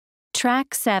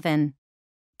Track 7,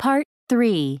 Part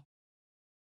 3.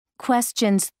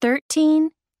 Questions 13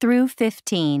 through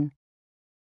 15.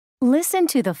 Listen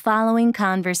to the following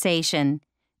conversation.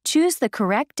 Choose the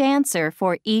correct answer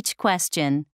for each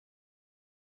question.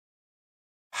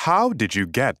 How did you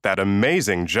get that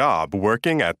amazing job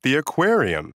working at the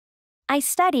aquarium? I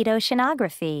studied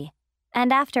oceanography,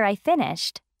 and after I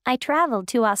finished, I traveled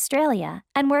to Australia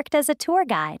and worked as a tour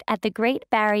guide at the Great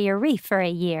Barrier Reef for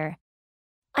a year.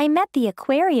 I met the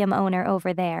aquarium owner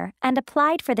over there and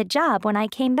applied for the job when I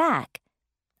came back.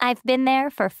 I've been there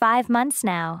for 5 months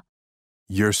now.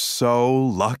 You're so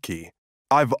lucky.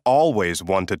 I've always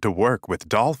wanted to work with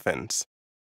dolphins.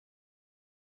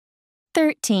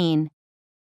 13.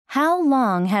 How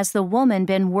long has the woman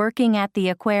been working at the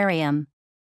aquarium?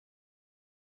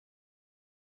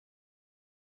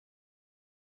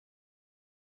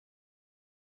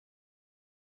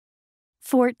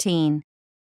 (14)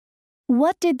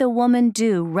 What did the woman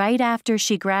do right after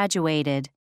she graduated?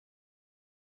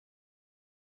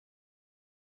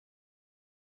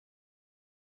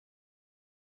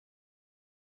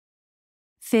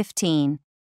 (15)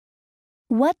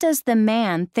 What does the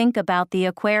man think about the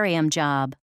aquarium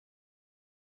job?